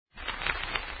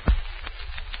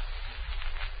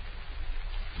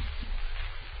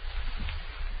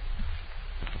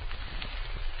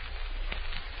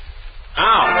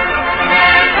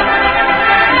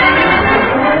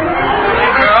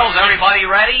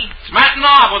It's Matt and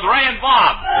Bob with Ray and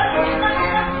Bob.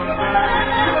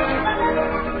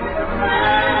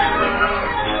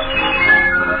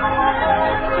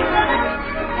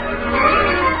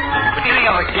 Beginning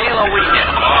of a gala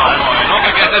weekend. Don't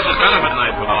forget this is benefit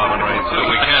night for Bob and Ray, too.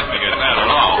 We can't forget that at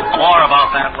all. More about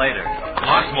that later.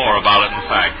 Lots more about it, in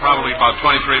fact. Probably about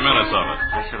 23 minutes of it.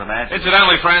 I should imagine.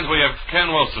 Incidentally, friends, we have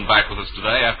Ken Wilson back with us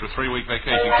today after a 3-week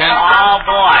vacation. Ken? Oh,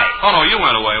 boy. Oh, no, you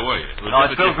went away, were you? No,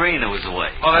 it's Bill Green who was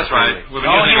away. Oh, that's right. No,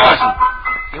 he wasn't.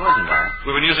 He wasn't there.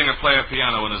 We've been using a player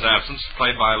piano in his absence,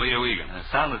 played by Leo Egan. It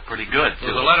sounded pretty good, too.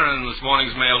 There's a letter in this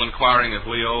morning's mail inquiring if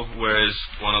Leo wears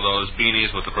one of those beanies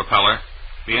with the propeller.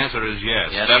 The answer is yes,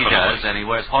 Yes, definitely. he does, and he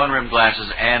wears horn-rimmed glasses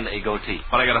and a goatee.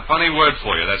 But I got a funny word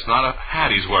for you. That's not a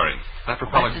hat he's wearing. That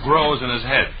propeller grows in his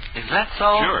head. Is that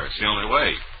so? Sure, it's the only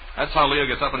way. That's how Leo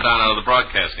gets up and down out of the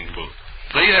broadcasting booth.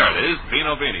 See, there it is,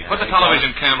 Beano Beanie. Put the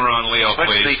television camera on Leo, Switch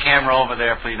please. the camera over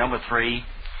there, please, number 3,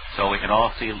 so we can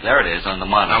all see. There it is on the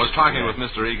monitor. I was talking with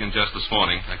Mr. Egan just this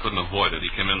morning. I couldn't avoid it. He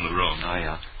came in the room. Oh,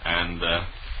 yeah. And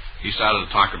he started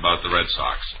to talk about the Red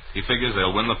Sox. He figures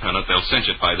they'll win the pennant. They'll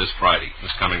cinch it by this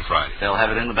coming Friday. They'll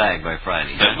have it in the bag by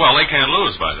Friday. Well, they can't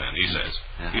lose by then, he says.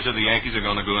 Yeah. He said the Yankees are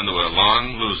going to go into a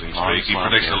long losing streak. He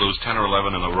predicts they'll lose 10 or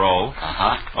 11 in a row,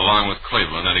 along with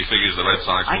Cleveland, and he figures the Red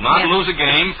Sox will not lose a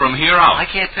game from here out. I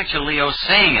can't picture Leo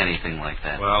saying anything like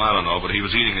that. Well, I don't know, but he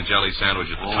was eating a jelly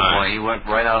sandwich at the time. Oh, boy, he went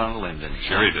right out on a limb, didn't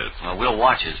he? Sure he did. Well, we'll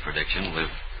watch his prediction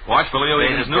with... Watch for Leo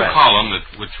Egan's new column,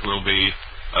 which will be...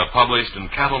 published in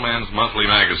Cattleman's Monthly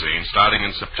magazine starting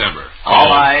in September.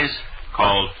 All eyes.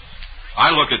 Called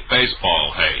I Look at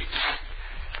Baseball, Hey.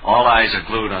 All eyes are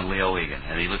glued on Leo Egan,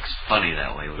 and he looks funny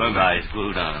that way with his eyes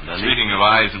glued on him, doesn't he? Speaking of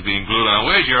eyes and being glued on,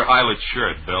 where's your eyelet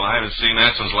shirt, Bill? I haven't seen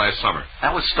that since last summer.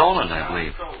 That was stolen, I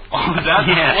believe. Oh, was that?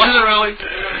 Yeah. Was it really?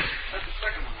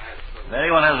 If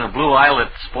anyone has a blue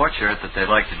eyelet sports shirt that they'd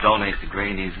like to donate to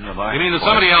Gray Needs in the Bar. You mean that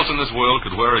somebody else in this world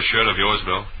could wear a shirt of yours,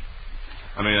 Bill?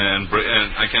 I mean, and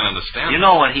I can't understand. You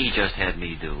know what he just had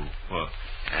me do? What?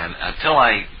 And until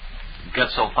I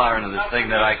got so far into this thing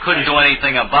that I couldn't do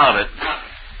anything about it,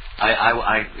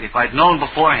 if I'd known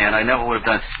beforehand, I never would have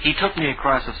done it. He took me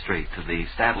across the street to the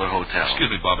Stadler Hotel.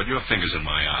 Excuse me, Bob, but your finger's in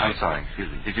my eye. I'm sorry, excuse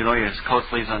me. Did you know your coat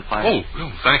sleeve's on fire? Oh,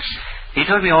 thanks. He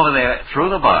took me over there through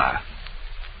the bar.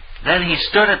 Then he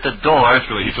stood at the door.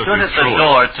 Actually, he stood at the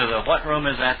door to the, what room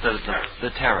is that?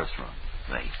 The terrace room.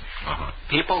 Right.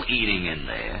 People eating in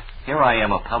there. Here I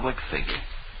am, a public figure.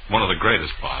 One of the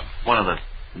greatest, Bob. One of the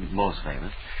most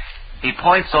famous. He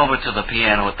points over to the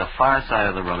piano at the far side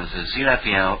of the room and says, see that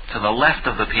piano? To the left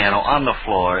of the piano on the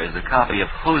floor is a copy of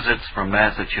Who's It's from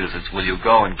Massachusetts. Will you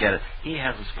go and get it? He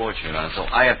has a sports shirt on, so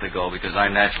I have to go because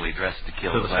I'm naturally dressed to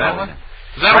kill. Is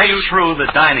that right through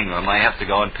the dining room, I have to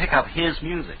go and pick up his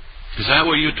music. Is that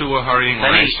where you two were hurrying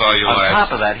when I saw you on last? On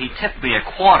top of that, he tipped me a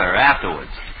quarter afterwards.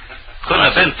 Couldn't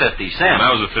have been 50 cents. That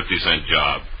was a 50-cent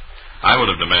job. I would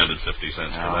have demanded 50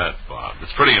 cents for that, Bob.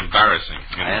 It's pretty embarrassing.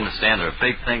 I understand there are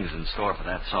big things in store for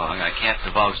that song. I can't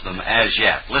divulge them as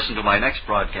yet. Listen to my next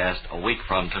broadcast a week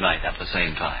from tonight at the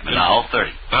same time. And now,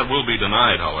 30. That will be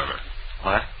denied, however.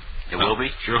 What? It will be?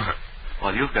 Sure.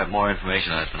 Well, you've got more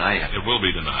information on it than I have. It will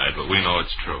be denied, but we know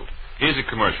it's true. Here's a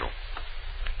commercial.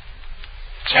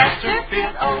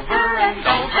 Chesterfield over and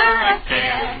over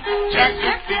again.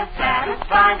 Chesterfield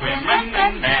satisfy women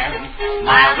and men.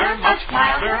 Milder, much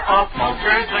milder, all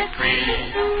smokers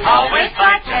agree. Always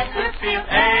buy Chesterfield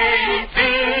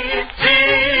ABC.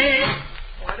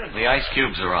 The ice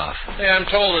cubes are off. Hey, I'm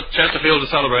told that Chesterfield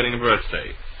is celebrating a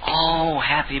birthday. Oh,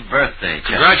 happy birthday,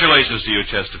 Chesterfield. Congratulations to you,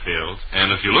 Chesterfield.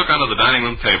 And if you look under the dining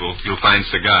room table, you'll find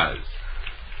cigars.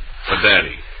 For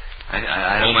Daddy.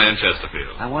 Old man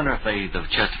Chesterfield. I wonder if the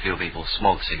Chesterfield people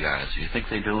smoke cigars. Do you think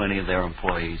they do, any of their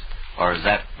employees? Or is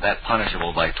that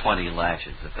punishable by 20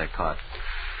 lashes if they're caught?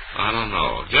 I don't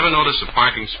know. Do you ever notice a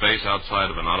parking space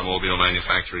outside of an automobile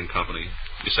manufacturing company?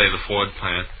 You say the Ford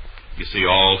plant. You see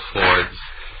all Fords.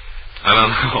 I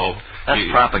don't know.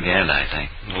 That's propaganda, I think.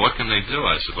 Well, what can they do,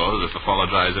 I suppose, if a fellow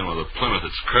drives in with a Plymouth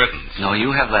that's curtains? No,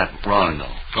 you have that wrong,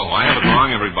 though. Oh, I have it wrong,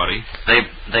 everybody.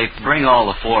 They bring all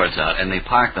the Fords out, and they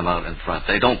park them out in front.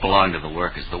 They don't belong to the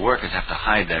workers. The workers have to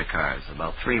hide their cars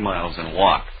about 3 miles and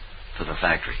walk to the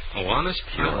factory. Oh, honest?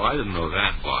 Sure. Oh, I didn't know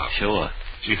that, Bob. Sure.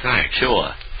 Gee, thanks.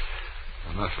 Sure.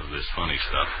 Enough of this funny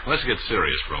stuff. Let's get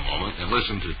serious for a moment and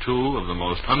listen to two of the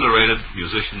most underrated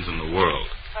musicians in the world.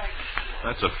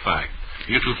 That's a fact.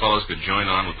 You two fellows could join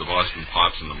on with the Boston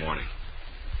Pops in the morning.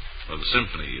 Or the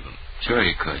symphony, even. Sure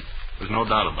you could. There's no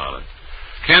doubt about it.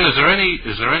 Ken, is there any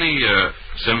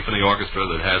symphony orchestra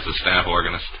that has a staff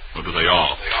organist? Or do they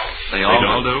all? They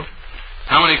all do?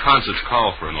 How many concerts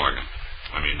call for an organ?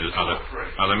 I mean,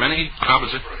 are there many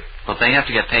compositions? But they have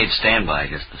to get paid standby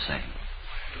just the same.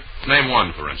 Name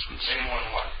one, for instance. Name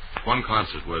one. One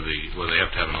concert where they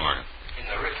have to have an organ. In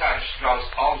the Richard Strauss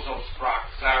Also Sprach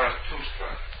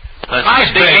Zarathustra. Let's I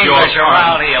speak beg your English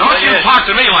around pardon. here. Don't will you talk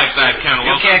to me like that, Ken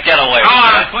You Wilson. can't get away Go with on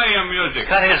that. and play your music.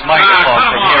 Cut his microphone cut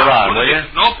from him here off. on, will you?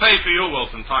 No pay for you,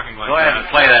 Wilson, talking like Go ahead and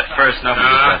play that first number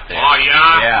you got there. Oh,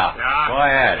 yeah? Yeah. Go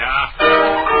ahead.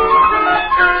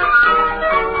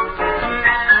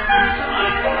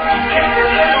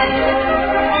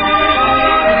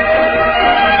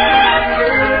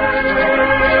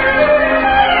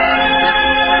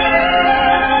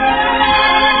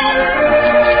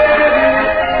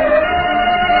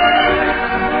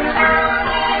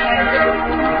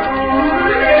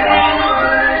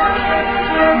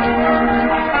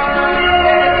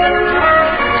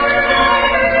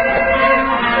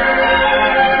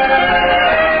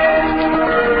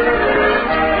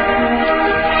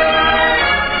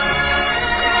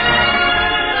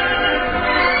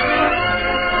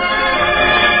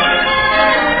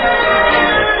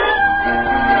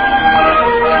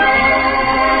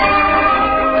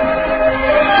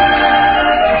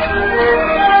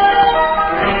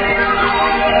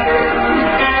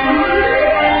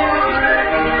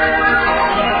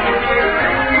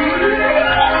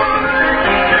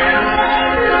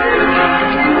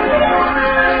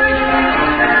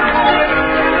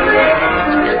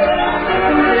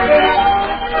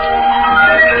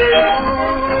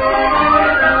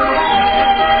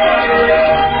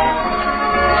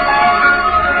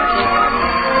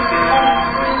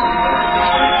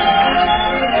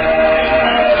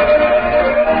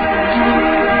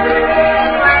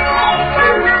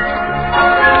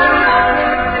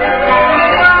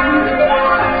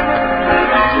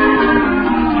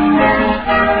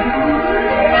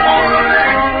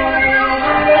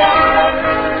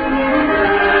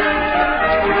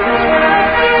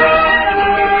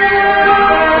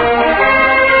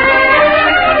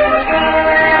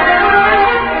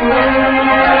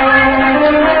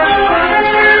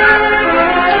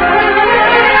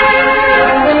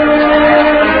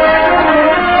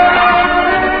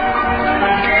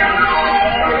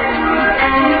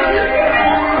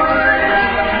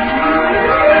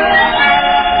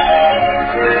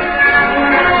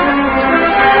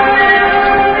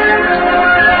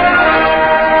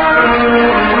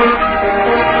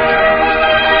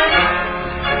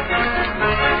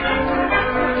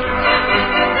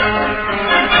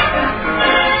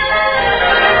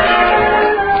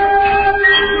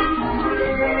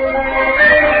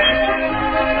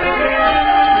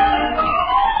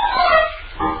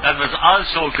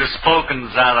 Also gesprochen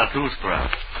Zarathustra.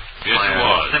 Yes, it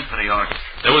was. Symphony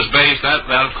orchestra. It was based, that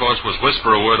of course was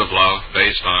Whisper a Word of Love,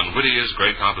 based on Whittier's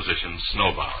great composition,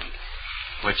 Snowbound.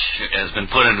 Which has been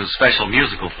put into special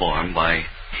musical form by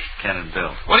Ken and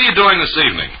Bill. What are you doing this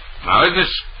evening? Now, isn't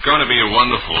this going to be a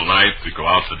wonderful night to go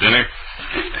out for dinner?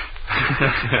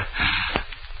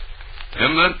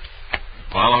 Isn't it?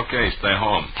 Well, okay, stay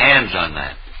home. Hands on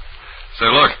that. Say,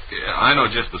 look, I know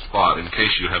just the spot in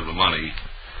case you have the money.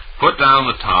 Put down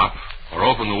the top or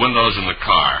open the windows in the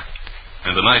car.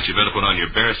 And tonight you better put on your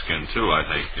bearskin, too, I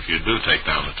think, if you do take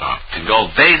down the top. And go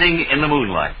bathing in the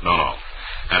moonlight. No.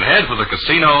 And head for the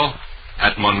casino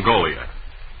at Mongolia.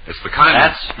 It's the kind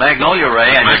That's Magnolia Ray.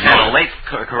 I just had a Magnolia. late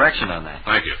correction on that.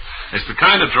 Thank you. It's the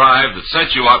kind of drive that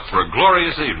sets you up for a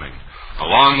glorious evening.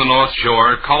 Along the North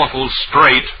Shore, colorful,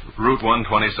 straight Route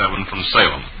 127 from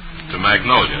Salem to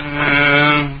Magnolia.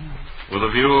 With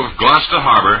a view of Gloucester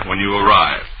Harbor when you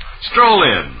arrive. Stroll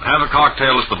in, have a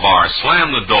cocktail at the bar, slam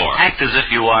the door. Act as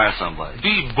if you are somebody.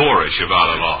 Be boorish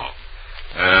about it all.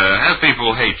 Have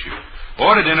people hate you.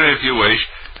 Order dinner if you wish,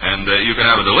 and you can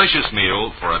have a delicious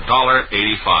meal for $1.85.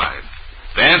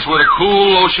 Dance where the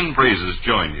cool ocean breezes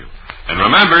join you. And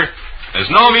remember,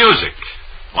 there's no music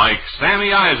like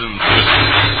Sammy Eisen's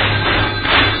music.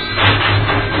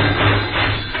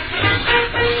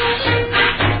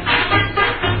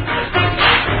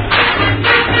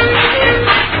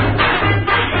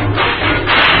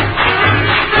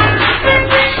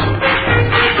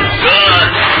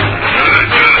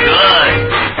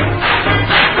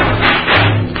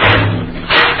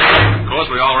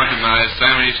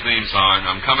 Sammy's theme song,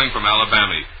 I'm Coming from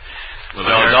Alabama. No,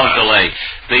 don't delay.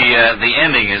 The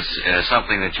ending is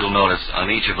something that you'll notice on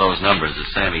each of those numbers that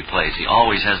Sammy plays. He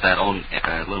always has that own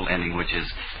little ending, which is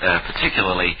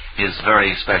particularly his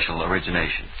very special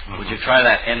origination. Mm-hmm. Would you try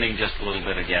that ending just a little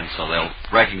bit again so they'll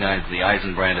recognize the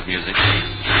Eisen brand of music?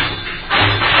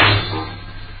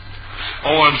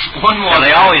 Oh, and one more. And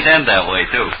they always end that way,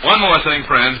 too. One more thing,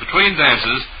 friends. Between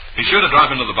dances, Be sure to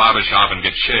drop into the barber shop and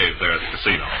get shaved there at the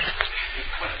casino.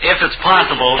 If it's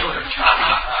possible,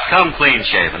 come clean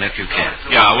shaven if you can.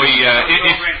 Yeah,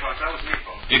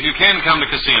 if you can come to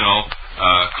casino,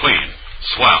 clean,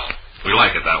 swell. We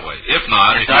like it that way. If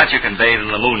not... If not, you can bathe in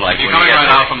the moonlight If you're when coming you get right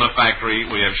there. out from the factory,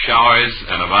 we have showers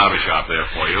and a barber shop there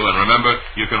for you. And remember,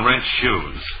 you can rent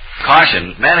shoes.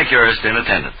 Caution, manicurist in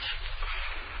attendance.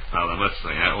 Now then, let's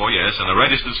see. Oh, yes, and a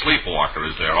registered sleepwalker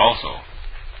is there also.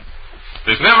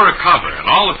 There's never a cover, and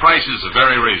all the prices are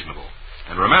very reasonable.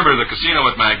 And remember, the casino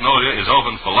at Magnolia is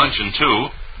open for luncheon, too,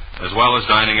 as well as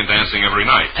dining and dancing every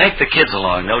night. Take the kids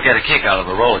along. They'll get a kick out of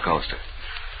the roller coaster.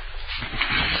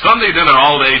 Sunday dinner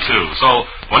all day, too. So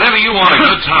whenever you want a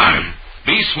good time,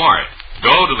 be smart. Go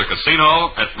to the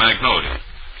casino at Magnolia.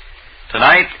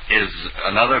 Tonight is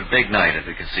another big night at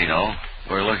the casino.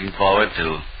 We're looking forward to...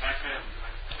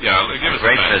 Yeah, give us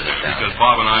Great a visit down because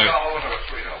Bob and I...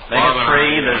 Make it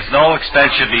free. There's no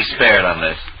expense should be spared on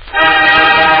this.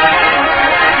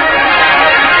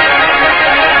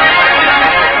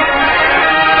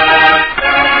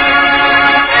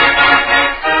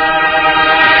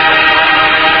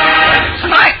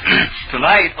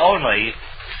 Tonight only.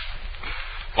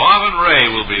 Bob and Ray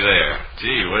will be there.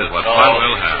 Gee whiz, what fun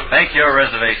we'll have. Make your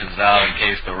reservations now in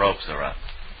case the ropes are up.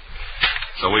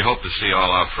 So we hope to see all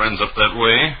our friends up that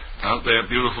way, out there,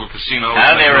 beautiful casino.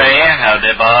 Howdy, Ray.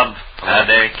 Howdy, Bob.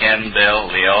 Howdy, Ken, Bill,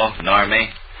 Leo,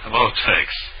 Normie. Hello, Tex.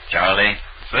 Charlie.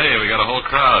 Say, we got a whole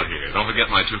crowd here. Don't forget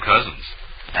my two cousins.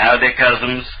 Howdy,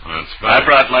 cousins. That's I better.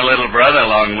 brought my little brother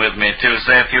along with me, too.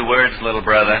 Say a few words, little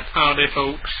brother. Howdy,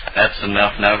 folks. That's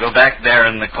enough. Now go back there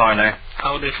in the corner.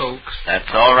 Howdy, folks. That's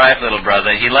all right, little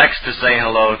brother. He likes to say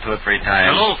hello 2 or 3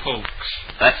 times. Hello, folks.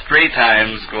 That's 3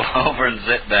 times. Go over and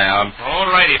sit down.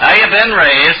 All righty. How you been,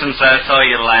 Ray, since I saw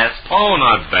you last? Oh,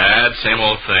 not bad. Same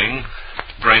old thing.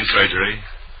 Brain surgery.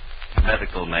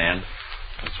 Medical man.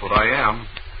 That's what I am.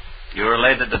 You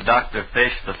related to Dr.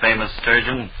 Fish, the famous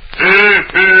surgeon?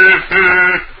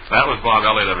 That was Bob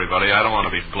Elliott, everybody. I don't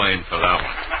want to be blamed for that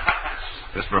one.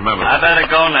 Just remember. I better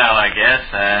go now, I guess.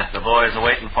 The boys are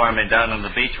waiting for me down in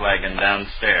the beach wagon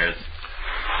downstairs.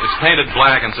 It's painted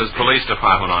black and says police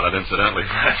department on it, incidentally.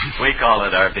 We call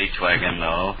it our beach wagon,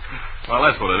 though. Well,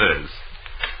 that's what it is.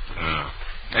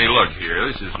 Hey, look here.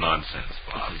 This is nonsense,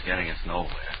 Bob. This is getting us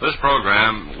nowhere. This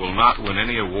program will not win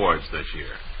any awards this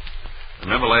year.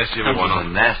 Remember last year we That won... was a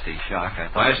nasty shock. I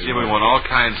thought Last year we won all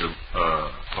kinds of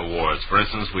awards. For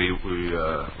instance, we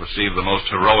received the most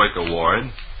heroic award.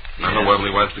 Remember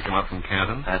Webley Webster came up from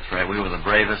Canton? That's right. We were the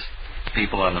bravest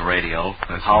people on the radio.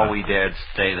 That's How right. we dared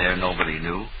stay there, nobody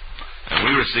knew. And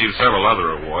we received several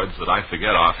other awards that I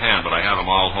forget offhand, but I have them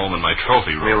all home in my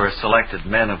trophy room. We were selected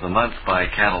Men of the Month by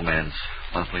Cattleman's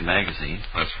Monthly Magazine.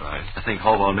 That's right. I think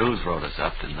Hobo News wrote us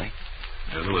up, didn't they?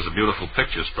 Yeah, there was a beautiful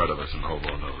picture spread of us in Hobo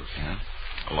News, Yeah.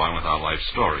 along with our life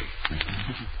story.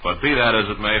 But be that as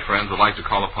it may, friends, I'd like to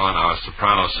call upon our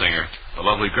soprano singer, the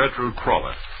lovely Gertrude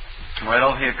Kroller. Right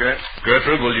over here, Gert.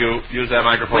 Gertrude, will you use that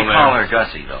microphone We there? call her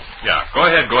Gussie, though. Yeah, go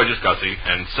ahead, gorgeous Gussie,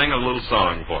 and sing a little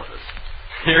song for us.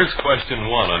 Here's question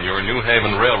 1 on your New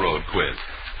Haven Railroad quiz.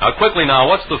 Now, quickly now,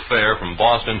 what's the fare from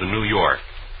Boston to New York?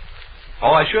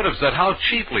 Oh, I should have said, how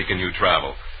cheaply can you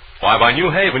travel? Why, by New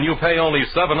Haven, you pay only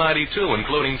 $7.92,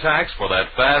 including tax, for that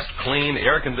fast, clean,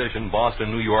 air-conditioned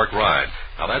Boston-New York ride.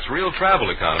 Now, that's real travel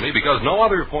economy, because no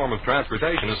other form of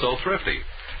transportation is so thrifty.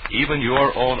 Even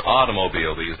your own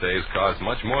automobile these days costs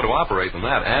much more to operate than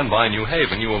that, and by New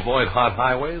Haven, you avoid hot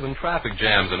highways and traffic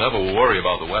jams and never worry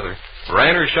about the weather.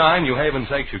 Rain or shine, New Haven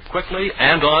takes you quickly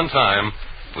and on time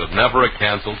with never a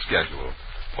canceled schedule.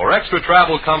 For extra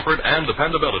travel comfort and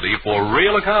dependability for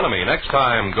real economy, next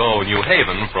time go New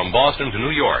Haven from Boston to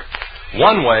New York.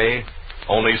 One way,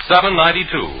 only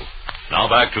 $7.92. Now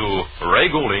back to Ray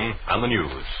Goulding and the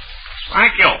news.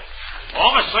 Thank you.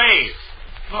 Overseas.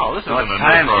 Oh, this isn't What a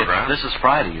time? new program. This is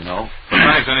Friday, you know. But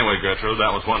thanks anyway, Gertrude.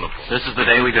 That was wonderful. This is the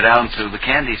day we go down to the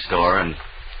candy store and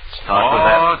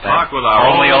talk talk with our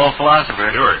only old philosopher.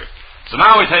 Sure. So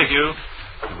now we take you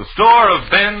to the store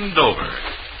of Ben Dover.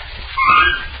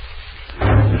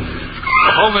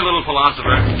 A homely little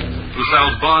philosopher who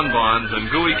sells bonbons and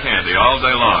gooey candy all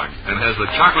day long and has the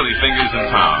chocolatey fingers in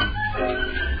town.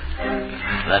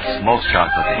 That's most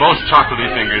chocolatey. Most chocolatey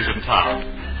fingers in town.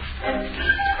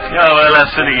 Yeah, well,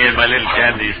 I'm sitting here in my little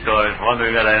candy store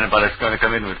wondering that anybody's going to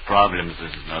come in with problems.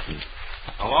 This is nothing.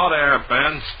 Hello there,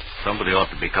 Ben. Somebody ought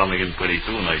to be coming in pretty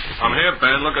soon, I should I'm think. here,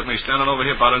 Ben. Look at me standing over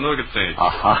here by the nougat stage.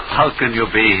 How can you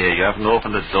be here? You haven't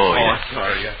opened the door yet.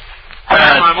 sorry, yeah.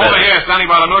 I'm over here standing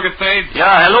by the nougat stage.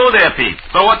 Yeah, hello there, Pete.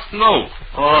 So what's new?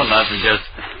 Oh, nothing.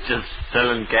 Just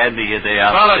selling candy here day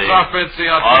after Well, day. it's off, Betsy.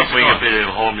 Offering a bit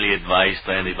of homely advice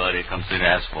to anybody who comes in and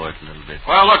asks for it a little bit.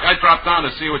 Well, look, I dropped down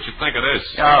to see what you think of this.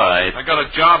 All right. I got a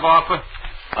job offer.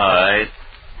 All right.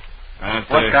 And,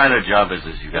 What kind of job is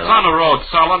this you got? It's on the road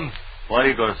selling. What are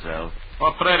you going to sell?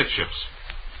 Well, potato chips.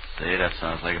 Say, that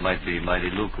sounds like it might be mighty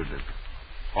lucrative.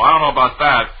 Well, I don't know about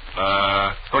that.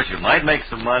 Of course, you might make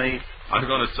some money. I was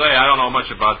going to say, I don't know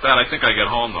much about that. I think I get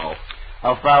home, though.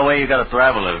 How far away you got to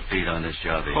travel there, Pete, on this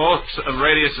job here? Oh, it's a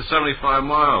radius of 75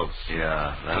 miles.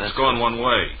 Yeah. That's going one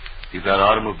way. You got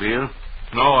automobile?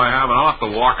 No, I haven't. I'll have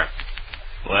to walk it.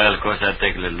 Well, of course, that'd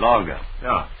take a little longer.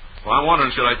 Yeah. Well, I'm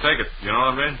wondering, should I take it? You know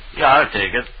what I mean? Yeah, I'll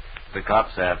take it. The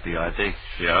cops after you, aren't they?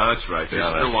 Yeah, that's right. They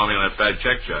still want me on that bad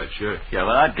check charge, sure. Yeah,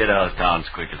 well, I'd get out of town as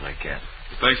quick as I can.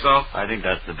 You think so? I think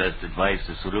that's the best advice,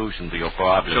 the solution to your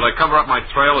problem. Should I cover up my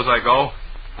trail as I go?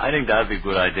 I think that'd be a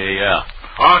good idea, yeah.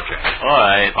 Okay. All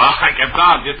right. All right, get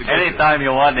down. Just to get Anytime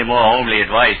you want any more homely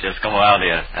advice, just come around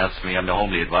here. Ask me. I'm the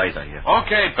homely advisor here.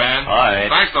 Okay, Ben. All right.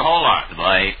 Thanks a whole lot.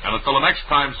 Goodbye. And until the next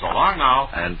time, so long now.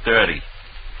 And 30.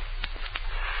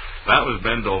 That was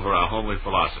Ben Dover, our homely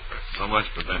philosopher. So much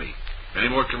for Benny. Any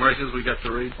more commercials we got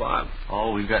to read, Bob?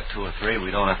 Oh, we've got 2 or 3.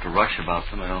 We don't have to rush about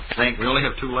them, I don't think. We only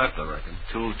have 2 left, I reckon.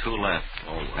 Two left.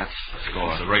 Oh, That's the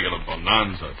score. It's a regular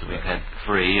bonanza today. We've had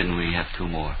 3, and we have 2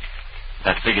 more.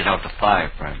 That figures out to 5,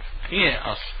 friends. Yes.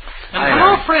 And Hi,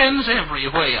 hello, Larry. friends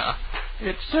everywhere.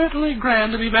 It's certainly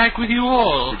grand to be back with you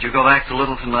all. Did you go back to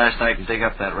Littleton last night and dig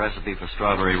up that recipe for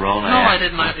strawberry roll? No, I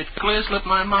didn't. It clear slipped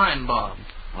my mind, Bob.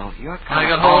 Well, you're I kind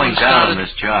got of home falling and down on started-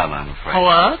 this job, I'm afraid.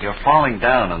 What? You're falling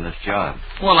down on this job.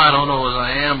 Well, I don't know as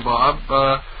I am, Bob.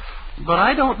 But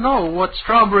I don't know what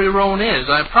strawberry roan is.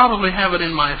 I probably have it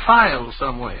in my file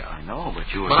somewhere. I know,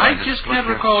 but you were But I trying to just split can't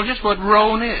your- recall just what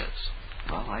roan is.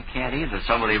 Well, I can't either.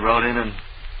 Somebody wrote in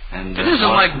and It isn't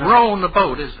like roan the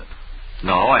boat, is it?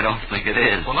 No, I don't think it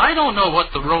is. Well, I don't know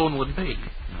what the roan would be.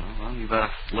 No, well, you better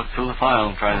look through the file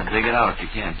and try to dig it out if you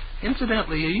can.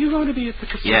 Incidentally, are you going to be at the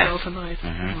casino Yes. tonight?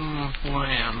 Mhm.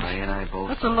 When? Ray and I both.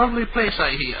 That's a lovely place,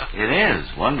 I hear. It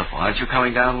is wonderful. Aren't you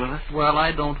coming down with us? Well,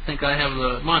 I don't think I have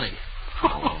the money.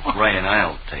 Ray and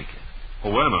I'll take it.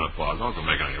 Well, wait a minute, Bob. Don't go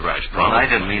making any rash Well, promises.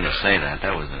 I didn't mean to say that.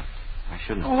 That was I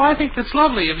shouldn't have. Oh, I think that's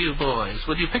lovely of you boys.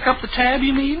 Would you pick up the tab,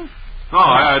 you mean?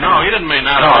 No, he didn't mean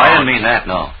that. No, I didn't mean that,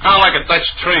 no. Kind of like a Dutch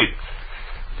treat.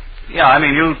 Yeah, I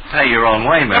mean, you pay your own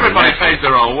way, Mary. Everybody pays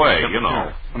their own way, you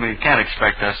know. I mean, you can't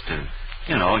expect us to,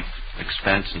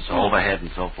 expense and so overhead and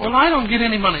so forth. Well, I don't get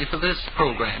any money for this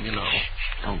program, you know.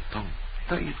 Don't.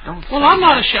 Well, I'm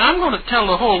not ashamed. I'm going to tell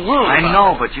the whole world I about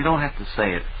know, it. but you don't have to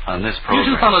say it on this You program.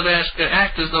 two fellows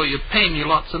act as though you're paying me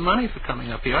lots of money for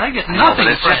coming up here. I get I know, nothing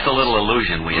but it's for just a little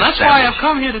illusion we Well, that's why I've established.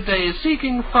 come here today, is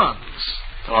seeking funds.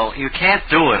 Well, you can't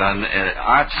do it on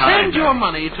our time. Send your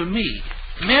money to me,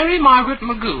 Mary Margaret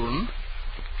Magoon,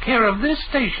 care of this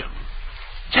station.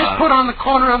 Just put on the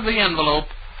corner of the envelope,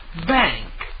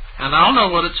 bank, and I'll know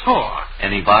what it's for.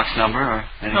 Any box number or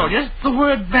anything? No, just the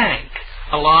word bank,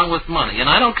 along with money. And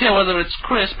I don't care whether it's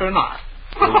crisp or not.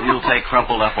 You'll take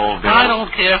crumpled up old bills. I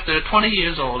don't care if they're 20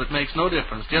 years old. It makes no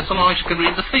difference, just so long as you can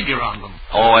read the figure on them.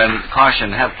 Oh, and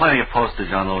caution, have plenty of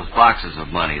postage on those boxes of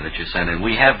money that you send in.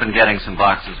 We have been getting some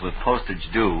boxes with postage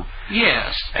due,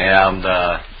 Yes. and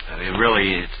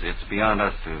it's beyond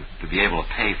us to be able to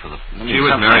pay for the... Gee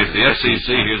whiz, Mary, if the FCC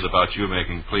hears about you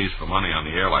making pleas for money on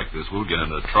the air like this, we'll get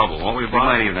into trouble, won't we, We Bob?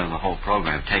 might even have the whole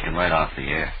program taken right off the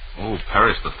air. Oh,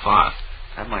 perish the thought.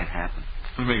 That might happen.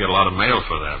 We may get a lot of mail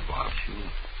for that, Bob. Sure.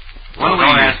 Why Well, don't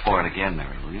don't we- ask for it again,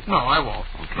 Mary, will you? No, I won't.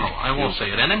 Okay. No, I won't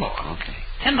say it anymore. Okay.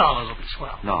 $10 will be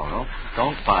swell. No,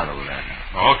 don't bother with that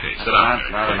now. Okay, sit That's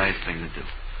down. not a nice thing to do.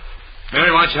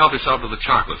 Mary, why don't you help yourself to the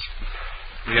chocolates?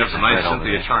 We have some nice Right over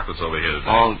Cynthia there. chocolates over here today.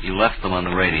 Oh, you left them on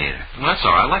the radiator. Well, that's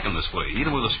all right. I like them this way. Eat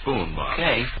them with a spoon, Bob.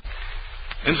 Okay.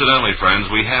 Incidentally, friends,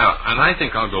 we have, and I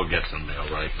think I'll go get some mail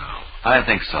right now. I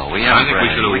think so. We I haven't think we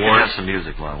read should it. We award- can have some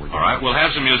music while we All right, we'll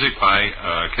have some music by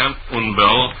Kemp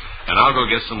Unbill, and I'll go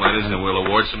get some letters, and we'll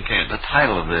award some candy. The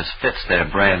title of this fits their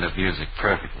brand of music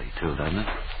perfectly, too, doesn't it?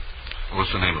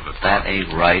 What's the name of it? That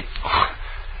ain't right.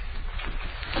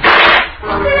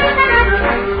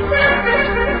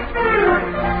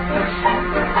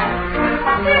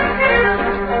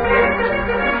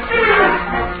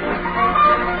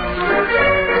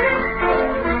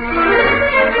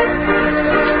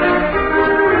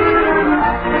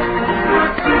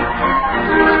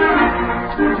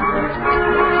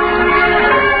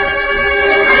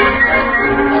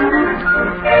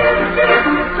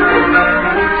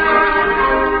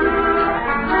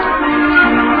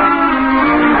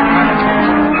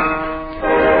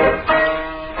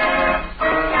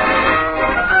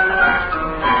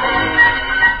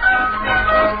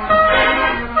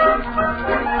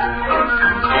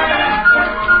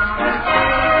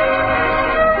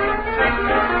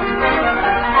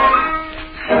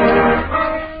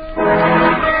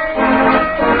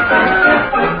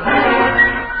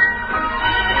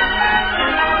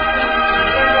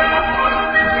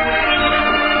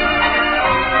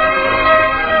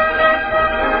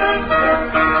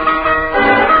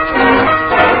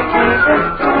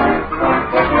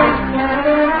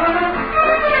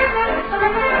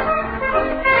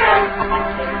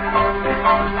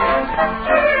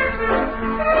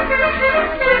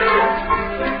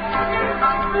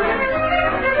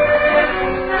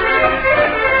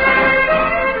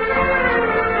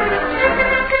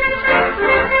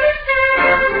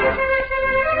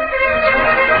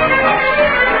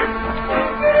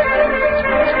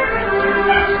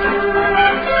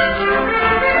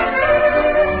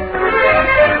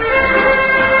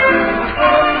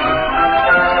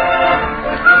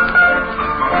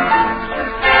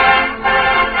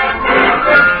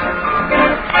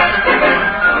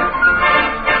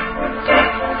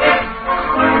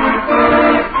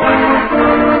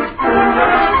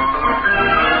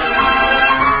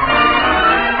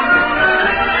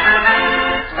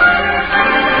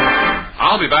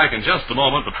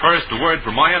 But first, a word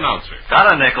from my announcer.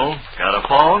 Got a nickel, got a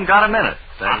phone, got a minute.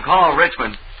 Then call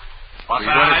Richmond. What's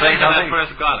Were you going to say something?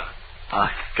 First got it.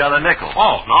 Got a nickel.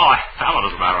 Oh, no, I haven't,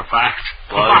 as a matter of fact.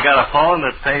 Well, you got a phone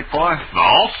that's paid for?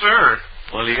 No, sir.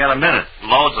 Well, you got a minute.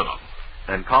 Loads of them.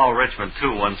 Then call Richmond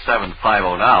 21750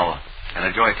 now and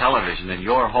enjoy television in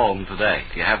your home today.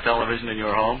 Do you have television in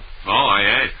your home? No, I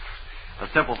ain't. A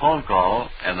simple phone call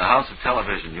and the House of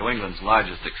Television, New England's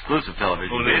largest exclusive television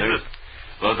Who dealer, needs it?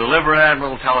 will deliver an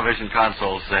Admiral television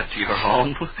console set to your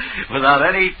home without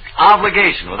any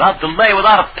obligation, without delay,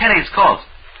 without a penny's cost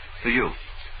to you.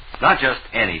 Not just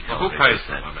any Who television pays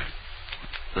for set. it, I mean?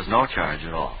 There's no charge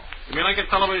at all. You mean I get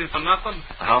television for nothing?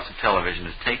 The House of Television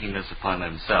is taking this upon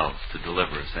themselves to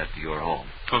deliver a set to your home.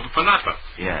 For nothing.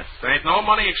 Yes. There ain't no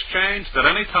money exchanged at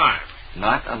any time.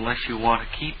 Not unless you want to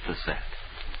keep the set.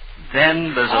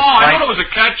 Then there's a I strike. thought it was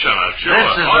a catch on it, sure.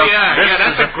 This is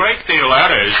That's a great deal, that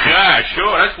is. Yeah,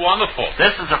 sure, that's wonderful.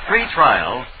 This is a free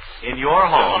trial in your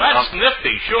home. Oh, that's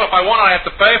nifty. Sure, if I want it, I have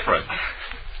to pay for it.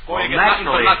 Boy, you get nothing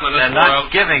for naturally, nothing in this they're world.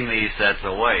 not giving these sets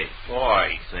away. Boy.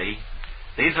 See?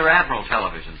 These are Admiral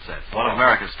television sets, one of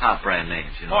America's top brand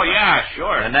names. You know Oh, that. yeah,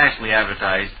 sure. They're nationally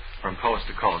advertised from coast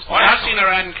to coast. Oh, I've seen her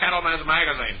ad in Cattleman's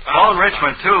Magazine. Phone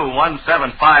Richmond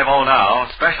 21750 now.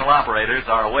 Special operators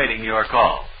are awaiting your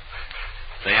call.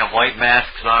 They have white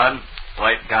masks on,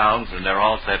 white gowns, and they're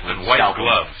all set with And white scalpel.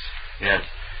 gloves. Yes.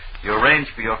 You arrange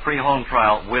for your free home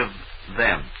trial with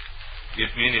them. You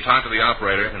mean you talk to the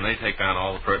operator, and they take down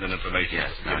all the pertinent information?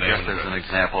 Yes. Your Now, name just and as an address.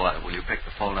 example, will you pick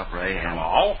the phone up, Ray? And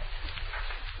Hello?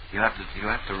 you have to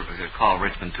call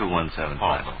Richmond 21750.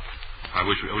 I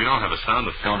wish we don't have a sound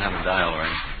effect. Don't have a dial or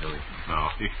anything, do we? No.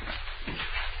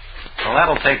 Well,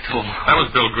 that'll take too long. That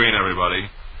was Bill Green, everybody.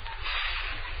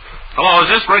 Hello, is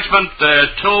this Richmond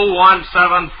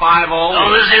 21750? Oh,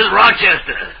 this is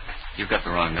Rochester. You've got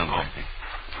the wrong number, I think.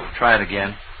 Try it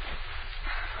again.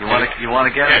 You want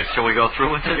to get Yes. it? Shall we go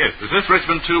through with it? Yes. Is this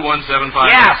Richmond 21750?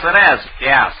 Yes, it is.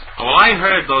 Yes. Well, I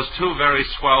heard those two very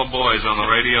swell boys on the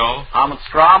radio. Ahmed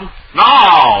Straub?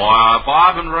 No,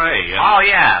 Bob and Ray. Oh,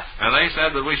 yes. And they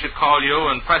said that we should call you,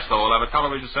 and presto, we'll have a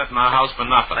television set in our house for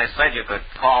nothing. They said you could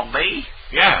call me?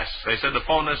 Yes, they said to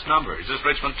phone this number. Is this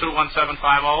Richmond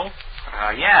 21750?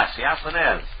 Yes, it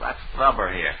is. That's the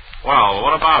number here. Well,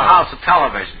 what The about House of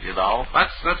Television, you know.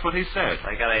 That's what he said.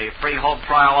 They got a free home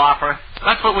trial offer.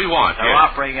 That's what we want. They're Yes.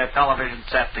 offering a television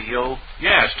set to you.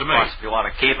 Yes, to Of me. course, if you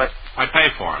want to keep it, I pay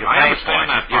for it. you I pay for understand it.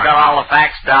 that You part. got all the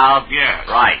facts down? Yes.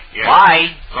 Right. Yes.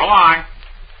 Bye. So long.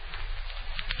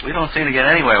 We don't seem to get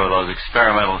anywhere with those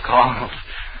experimental calls.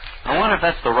 I wonder if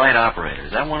that's the right operator.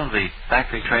 Is that one of the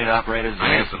factory trade operators? I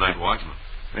think it's the night watchman.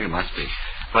 It must be.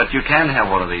 But you can have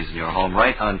one of these in your home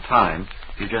right on time.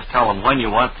 You just tell them when you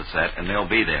want the set, and they'll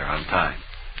be there on time.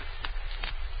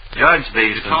 Judge the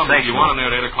You tell them you sensational, want them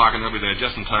there at 8 o'clock, and they'll be there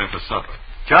just in time for supper.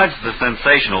 judge the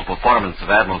sensational performance of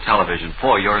Admiral Television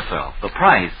for yourself. The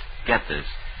price, get this,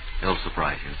 it'll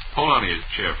surprise you. Hold on to your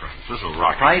chair, friends. This will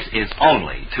rock. The price is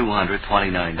only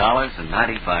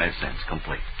 $229.95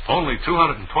 complete. Only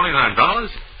 $229?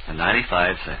 And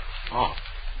 95 cents. Oh.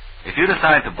 If you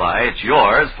decide to buy, it's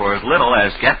yours for as little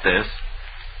as, get this,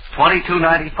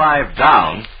 $22.95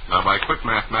 down Now, by quick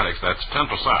mathematics, that's 10%.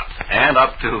 and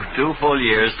up to 2 full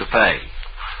years to pay.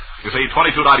 You see,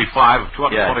 $22.95,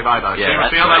 $229. Yeah, See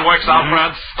that's how right. that works out,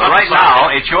 friends? But right now,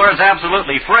 it's yours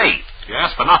absolutely free.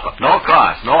 Yes, for nothing. No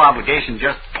cost, no obligation,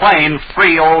 just plain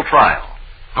free old trial.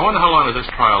 I wonder how long does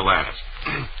this trial last?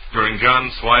 During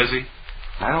John Swazi?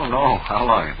 I don't know how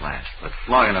long it lasts, but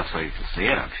long enough so you can see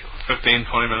it, I'm sure. 15,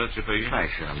 20 minutes, you figure? I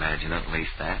should imagine at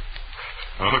least that.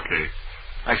 Okay.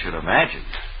 I should imagine.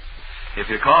 If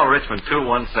you call Richmond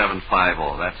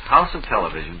 21750, that's House of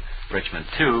Television, Richmond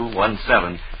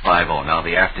 21750. Now,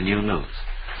 the afternoon news.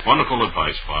 Wonderful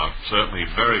advice, Bob. Certainly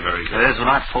very, very good. There's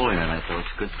not fooling in it, though. It's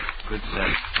good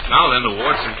sense. Now then,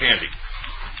 awards and candy.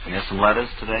 You have some letters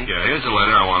today? Yeah, here's a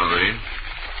letter I want to read.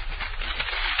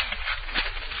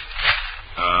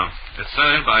 It's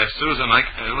sent in by Susan.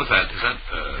 What's that? Is that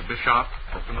Bishop?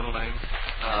 That's the middle name?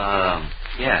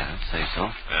 Yeah, I'd say so.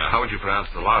 How would you pronounce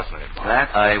the last name, Bob?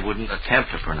 That I wouldn't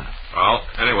attempt to pronounce. Well,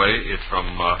 anyway, it's from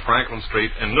Franklin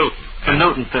Street in Newton. The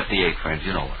Newton 58, friends,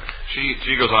 you know what.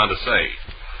 She goes on to say,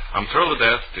 I'm thrilled to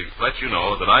death to let you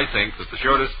know that I think that the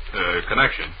shortest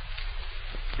connection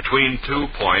between 2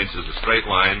 points is a straight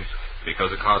line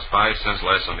because it costs 5 cents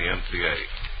less on the MTA.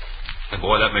 And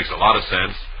boy, that makes a lot of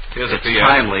sense. Here's It's a PS.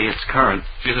 timely, it's current.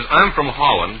 She says, I'm from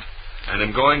Holland, and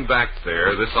am going back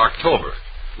there this October.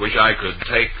 Wish I could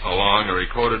take along a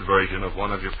recorded version of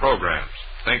one of your programs.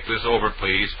 Think this over,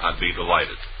 please. I'd be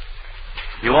delighted.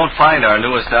 You won't find our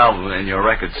newest album in your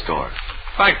record store.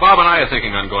 In fact, Bob and I are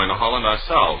thinking on going to Holland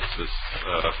ourselves this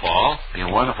fall. Be a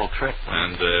wonderful trip.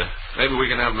 And maybe we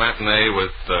can have a matinee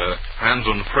with Hans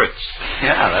und Fritz.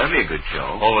 Yeah, that'd be a good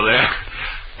show. Over there.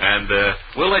 And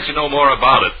we'll let you know more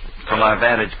about it. From our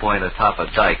vantage point atop a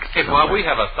dike. Hey, well, we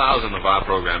have 1,000 of our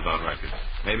programs on record.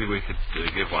 Maybe we could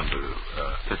give one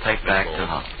to take back to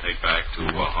Holland. Take back to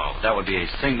Holland. That would be a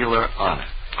singular honor.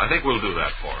 I think we'll do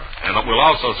that for her. And we'll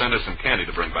also send her some candy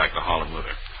to bring back to Holland with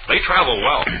her. They travel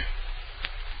well.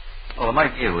 Well,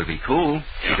 it would be cool.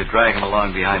 Yeah. You could drag them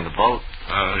along behind the boat.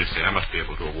 Let me see. I must be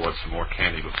able to award some more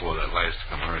candy before that last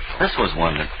commercial. This was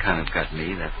one that kind of got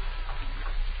me, that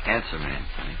Answer Man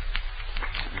thing.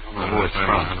 I don't know who it's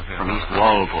from East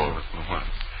Walpole.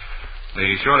 The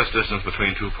shortest distance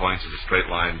between 2 points is a straight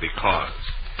line because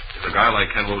if a guy like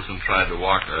Ken Wilson tried to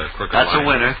walk a crooked line, that's a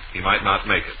winner. He might not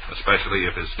make it, especially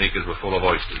if his sneakers were full of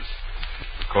oysters.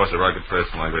 Of course, a rugged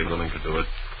person like Ray willing to do it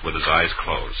with his eyes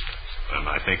closed. And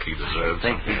I think he deserves it.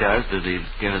 I think he does. Does he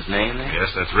give his name there?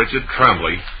 Yes, that's Richard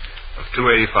Tremblay of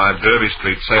 285 Derby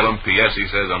Street, Salem. P.S. He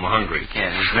says I'm hungry.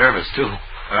 Yeah, he's nervous, too.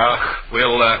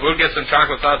 We'll get some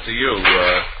chocolates out to you,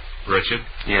 Richard.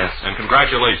 Yes. And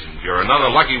congratulations. You're another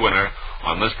lucky winner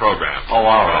on this program. Oh,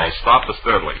 all right. I'll stop the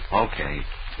Sturdley. Okay,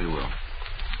 we will.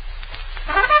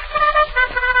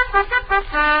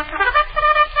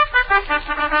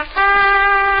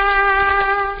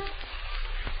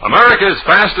 America's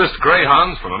fastest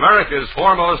greyhounds from America's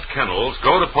foremost kennels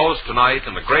go to post tonight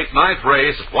in the great ninth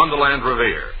race at Wonderland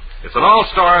Revere. It's an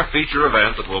all-star feature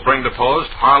event that will bring to post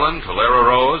Harlan, Tolera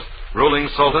Rose, Ruling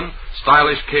Sultan,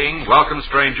 Stylish King, Welcome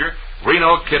Stranger,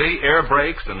 Reno Kitty, Air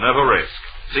Brakes, and Never Risk.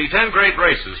 See 10 great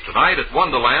races tonight at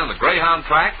Wonderland, the greyhound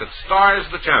track that stars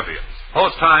the champions.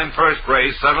 Post time, first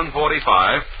race,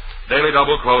 7:45. Daily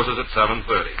double closes at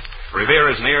 7:30. Revere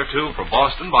is near, too, from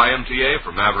Boston by MTA,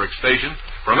 from Maverick Station,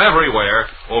 from everywhere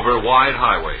over wide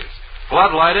highways.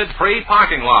 Flood-lighted, free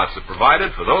parking lots are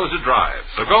provided for those who drive.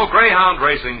 So go greyhound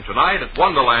racing tonight at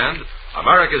Wonderland,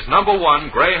 America's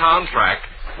 #1 greyhound track,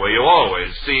 where you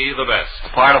always see the best. A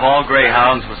part of all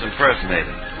greyhounds was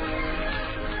impersonated.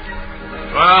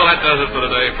 Well, that does it for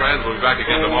today, friends. We'll be back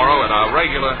again tomorrow at our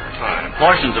regular time.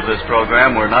 Portions of this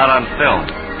program were not on film.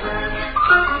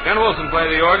 Ken Wilson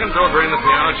played the organ, Bill Green the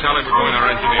piano, Charlie Burgoyne,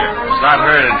 our engineer. It's not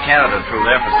heard in Canada through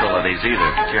their facilities either.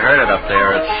 If you heard it up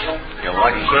there, you're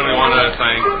lucky. I certainly want to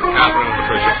thank Catherine and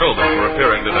Patricia Philbin for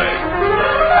appearing today.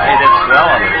 They did swell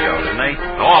on the show, didn't they?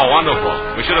 Oh, wonderful.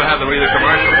 We should have had them read a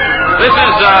commercial. This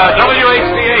is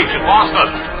WHCH in Boston.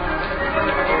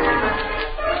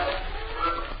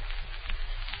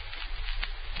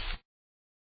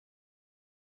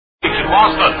 In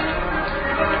Boston.